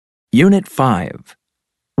Unit 5.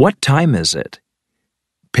 What time is it?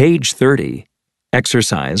 Page 30.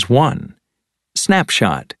 Exercise 1.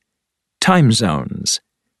 Snapshot. Time zones.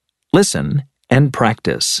 Listen and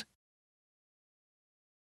practice.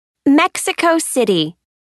 Mexico City,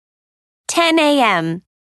 10 a.m.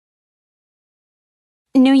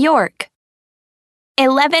 New York,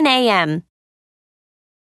 11 a.m.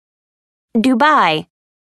 Dubai,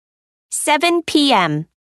 7 p.m.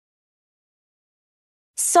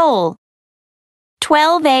 Seoul,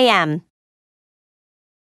 12 a.m.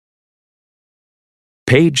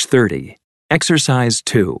 Page 30. Exercise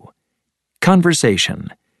 2.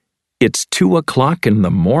 Conversation. It's 2 o'clock in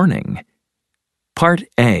the morning. Part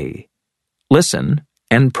A. Listen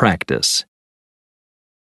and practice.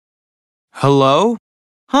 Hello?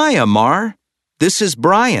 Hi, Amar. This is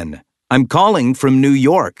Brian. I'm calling from New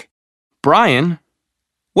York. Brian?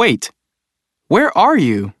 Wait, where are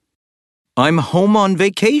you? I'm home on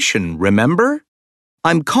vacation, remember?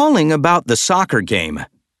 I'm calling about the soccer game.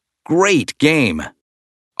 Great game.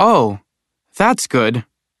 Oh, that's good.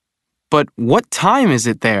 But what time is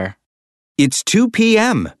it there? It's 2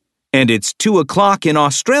 p.m. And it's 2 o'clock in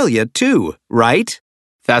Australia, too, right?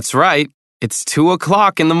 That's right. It's 2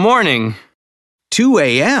 o'clock in the morning. 2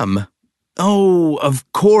 a.m.? Oh, of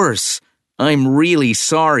course. I'm really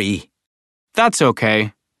sorry. That's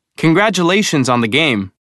okay. Congratulations on the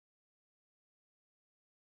game.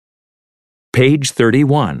 Page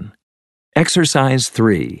 31. Exercise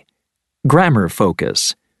 3. Grammar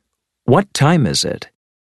focus. What time is it?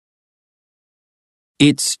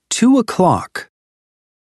 It's 2 o'clock.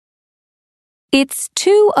 It's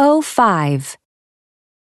 2:05.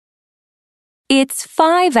 It's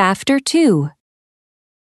 5 after 2.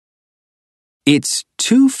 It's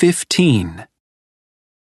 2:15.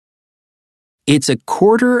 It's a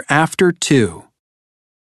quarter after 2.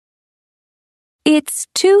 It's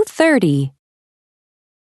 2:30.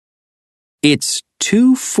 It's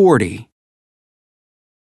 2:40.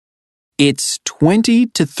 It's 20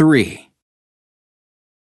 to 3.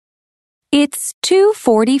 It's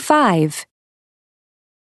 2:45.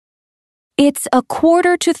 It's a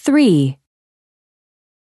quarter to 3.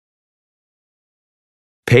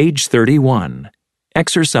 Page 31.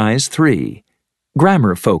 Exercise 3.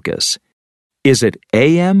 Grammar focus. Is it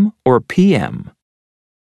a.m. or p.m.?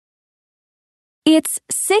 It's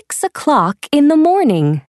 6 o'clock in the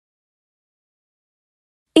morning.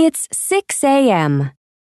 It's 6 a.m.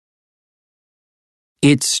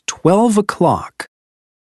 It's 12 o'clock.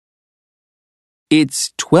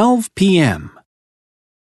 It's 12 p.m.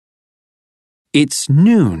 It's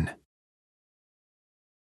noon.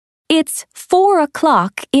 It's 4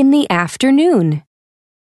 o'clock in the afternoon.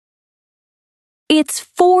 It's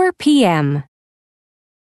 4 p.m.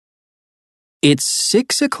 It's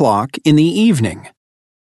 6 o'clock in the evening.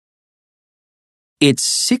 It's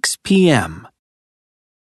 6 p.m.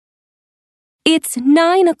 It's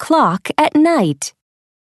 9 o'clock at night.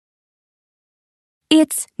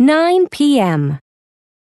 It's 9 p.m.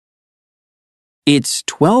 It's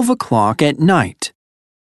 12 o'clock at night.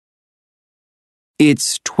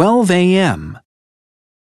 It's 12 a.m.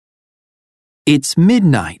 It's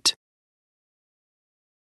midnight.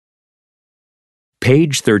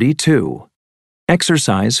 Page 32.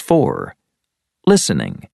 Exercise 4.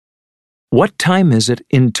 Listening. What time is it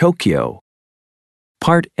in Tokyo?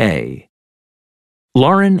 Part A.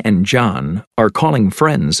 Lauren and John are calling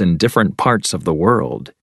friends in different parts of the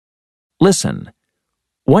world. Listen.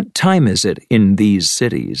 What time is it in these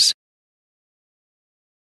cities?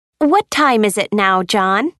 What time is it now,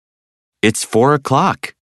 John? It's 4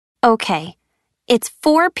 o'clock. Okay. It's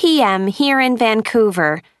 4 p.m. here in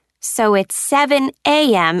Vancouver, so it's 7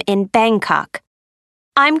 a.m. in Bangkok.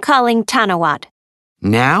 I'm calling Tanawat.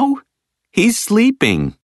 Now? He's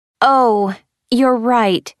sleeping. Oh, you're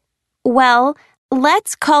right. Well,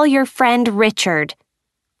 let's call your friend Richard.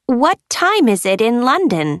 What time is it in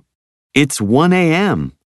London? It's 1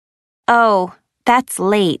 a.m. Oh, that's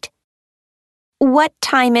late. What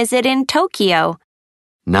time is it in Tokyo?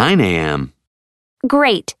 9 a.m.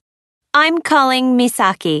 Great. I'm calling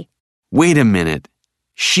Misaki. Wait a minute.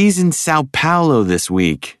 She's in Sao Paulo this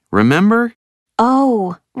week, remember?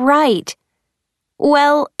 Oh, right.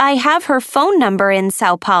 Well, I have her phone number in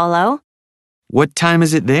Sao Paulo. What time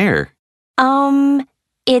is it there?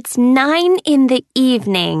 It's 9 in the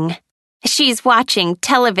evening. She's watching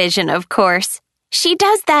television, of course. She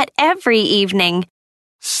does that every evening.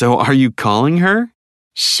 So are you calling her?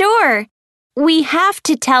 Sure. We have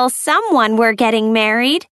to tell someone we're getting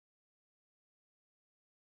married.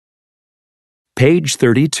 Page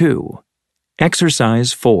 32.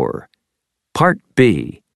 Exercise 4. Part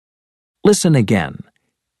B. Listen again.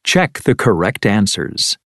 Check the correct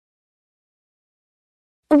answers.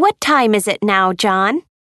 What time is it now, John?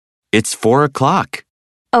 It's 4 o'clock.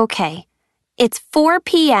 Okay. It's 4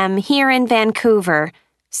 p.m. here in Vancouver,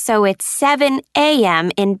 so it's 7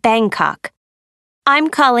 a.m. in Bangkok. I'm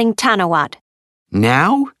calling Tanawat.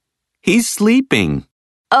 Now? He's sleeping.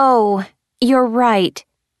 Oh, you're right.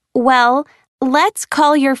 Well, let's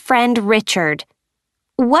call your friend Richard.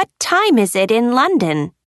 What time is it in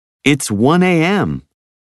London? It's 1 a.m.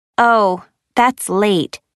 Oh, that's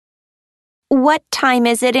late. What time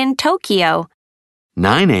is it in Tokyo?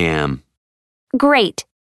 9 a.m. Great.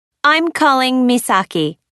 I'm calling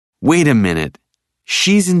Misaki. Wait a minute.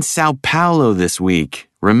 She's in Sao Paulo this week,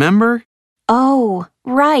 remember? Oh,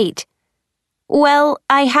 right. Well,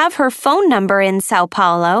 I have her phone number in Sao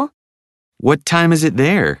Paulo. What time is it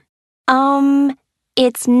there?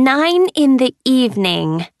 It's 9 in the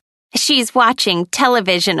evening. She's watching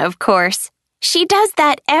television, of course. She does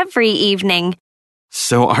that every evening.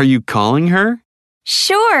 So are you calling her?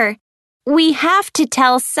 Sure. We have to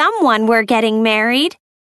tell someone we're getting married.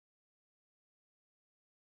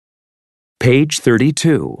 Page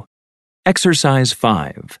 32. Exercise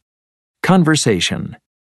 5. Conversation.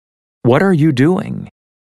 What are you doing?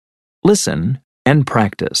 Listen and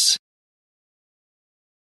practice.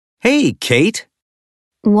 Hey, Kate.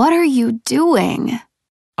 What are you doing?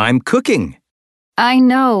 I'm cooking. I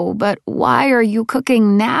know, but why are you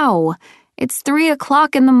cooking now? It's 3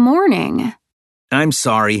 o'clock in the morning. I'm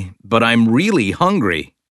sorry, but I'm really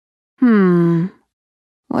hungry.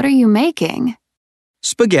 What are you making?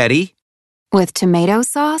 Spaghetti With tomato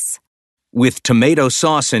sauce? with tomato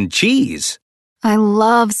sauce and cheese. I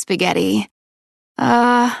love spaghetti.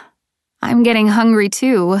 I'm getting hungry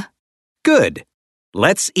too. Good.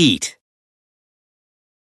 Let's eat.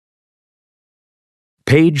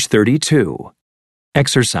 Page 32.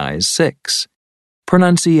 Exercise 6.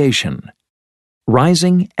 Pronunciation.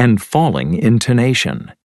 Rising and falling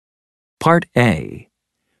intonation. Part A.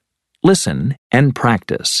 Listen and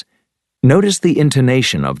practice. Notice the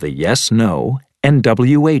intonation of the yes, no, and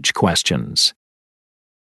WH questions.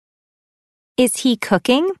 Is he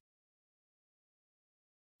cooking?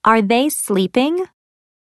 Are they sleeping?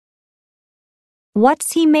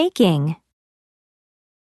 What's he making?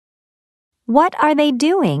 What are they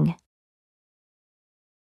doing?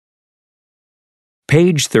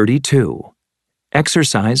 Page 32.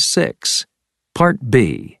 Exercise 6. Part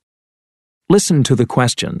B. Listen to the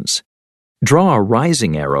questions. Draw a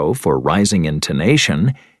rising arrow for rising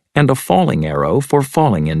intonation and a falling arrow for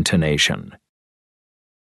falling intonation.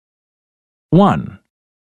 1,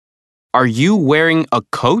 Are you wearing a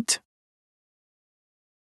coat?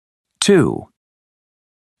 2,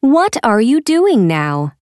 What are you doing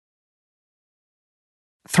now?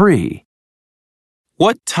 3,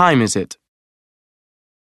 What time is it?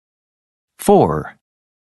 4,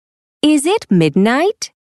 Is it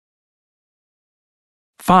midnight?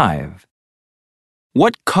 5,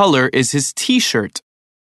 What color is his t-shirt?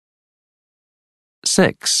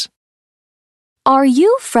 6. Are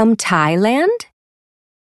you from Thailand?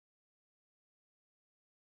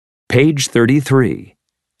 Page 33.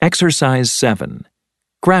 Exercise 7.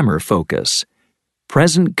 Grammar focus.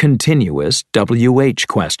 Present continuous WH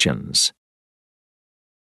questions.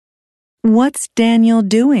 What's Daniel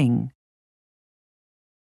doing?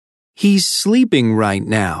 He's sleeping right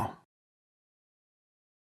now.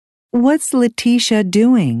 What's Letitia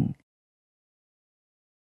doing?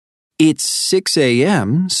 It's 6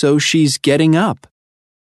 a.m., so she's getting up.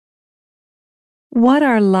 What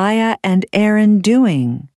are Laya and Aaron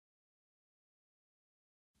doing?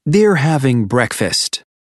 They're having breakfast.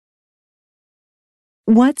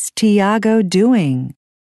 What's Tiago doing?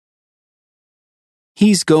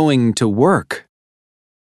 He's going to work.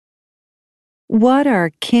 What are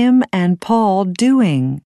Kim and Paul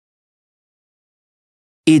doing?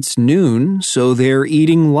 It's noon, so they're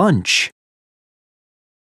eating lunch.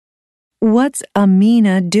 What's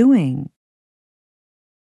Amina doing?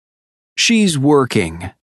 She's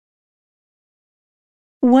working.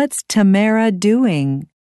 What's Tamara doing?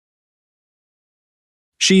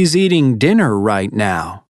 She's eating dinner right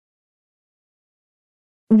now.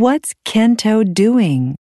 What's Kento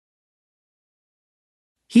doing?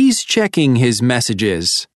 He's checking his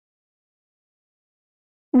messages.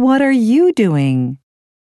 What are you doing?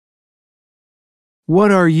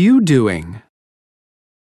 What are you doing?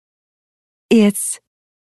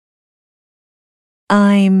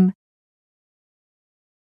 I'm.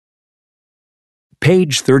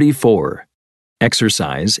 Page 34.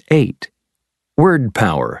 Exercise 8. Word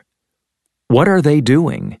power. What are they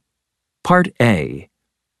doing? Part A.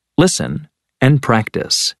 Listen and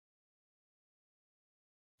practice.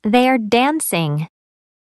 They're dancing.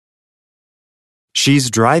 She's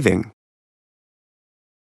driving.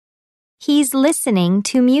 He's listening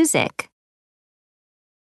to music.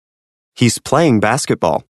 He's playing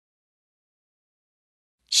basketball.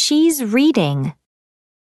 She's reading.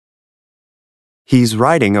 He's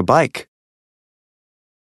riding a bike.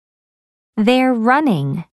 They're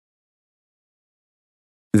running.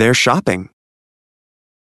 They're shopping.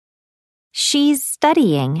 She's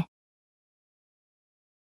studying.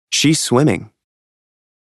 She's swimming.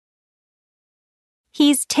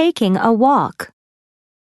 He's taking a walk.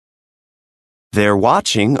 They're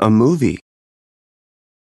watching a movie.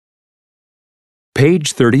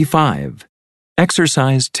 Page 35.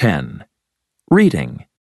 Exercise 10. Reading.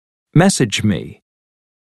 Message me.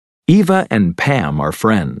 Eva and Pam are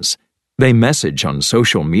friends. They message on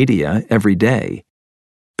social media every day.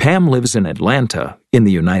 Pam lives in Atlanta, in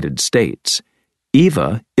the United States.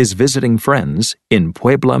 Eva is visiting friends in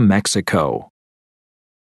Puebla, Mexico.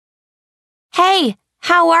 Hey,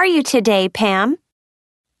 how are you today, Pam?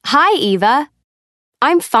 Hi, Eva.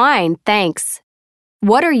 I'm fine, thanks.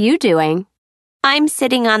 What are you doing? I'm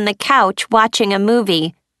sitting on the couch watching a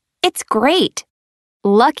movie. It's great.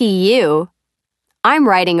 Lucky you. I'm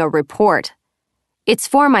writing a report. It's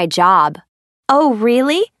for my job. Oh,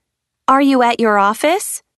 really? Are you at your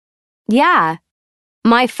office? Yeah.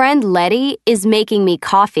 My friend Letty is making me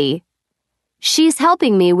coffee. She's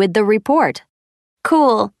helping me with the report.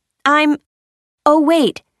 Cool. Oh,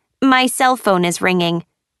 wait. My cell phone is ringing.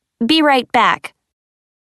 Be right back.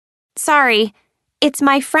 Sorry. It's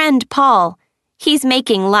my friend Paul. He's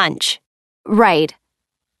making lunch. Right.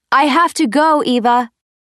 I have to go, Eva.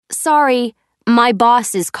 Sorry, my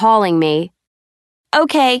boss is calling me.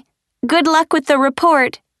 Okay. Good luck with the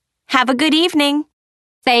report. Have a good evening.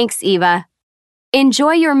 Thanks, Eva.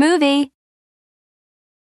 Enjoy your movie.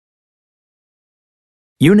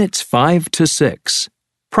 Units 5 to 6.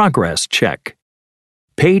 Progress check.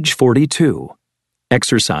 Page 42.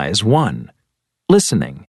 Exercise 1.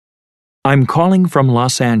 Listening. I'm calling from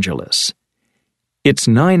Los Angeles. It's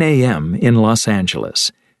 9 a.m. in Los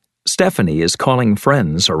Angeles. Stephanie is calling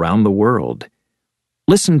friends around the world.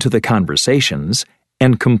 Listen to the conversations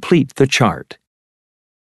and complete the chart.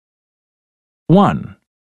 1.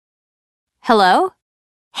 Hello?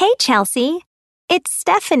 Hey, Chelsea. It's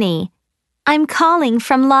Stephanie. I'm calling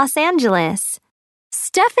from Los Angeles.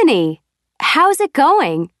 Stephanie, how's it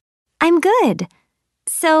going? I'm good.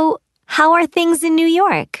 So, how are things in New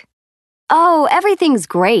York? Oh, everything's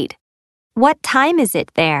great. What time is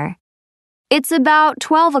it there? It's about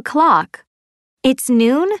 12 o'clock. It's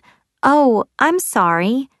noon? Oh, I'm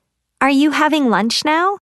sorry. Are you having lunch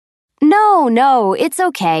now? No, it's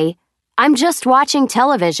okay. I'm just watching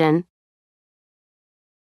television.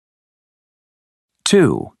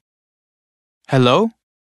 2. Hello?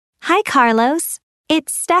 Hi, Carlos.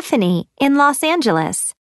 It's Stephanie in Los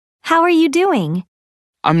Angeles. How are you doing?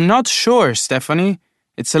 I'm not sure, Stephanie.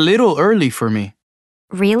 It's a little early for me.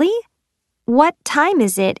 Really? What time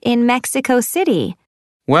is it in Mexico City?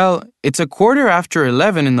 Well, it's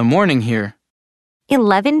 11:15 in the morning here.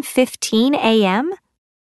 11:15 a.m.?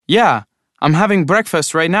 Yeah, I'm having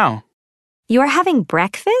breakfast right now. You're having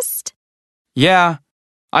breakfast? Yeah,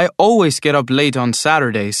 I always get up late on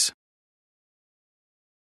Saturdays.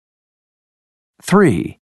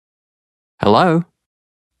 3. Hello?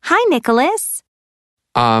 Hi, Nicholas.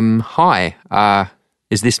 Hi.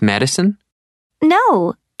 Is this Madison?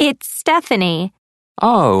 No, it's Stephanie.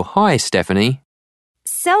 Oh, hi, Stephanie.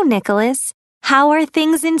 So, Nicholas, how are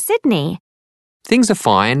things in Sydney? Things are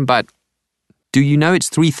fine, but do you know it's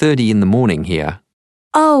 3:30 in the morning here?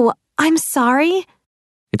 Oh, I'm sorry.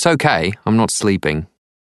 It's okay, I'm not sleeping.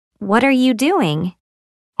 What are you doing?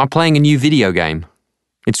 I'm playing a new video game.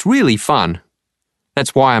 It's really fun.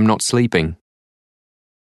 That's why I'm not sleeping.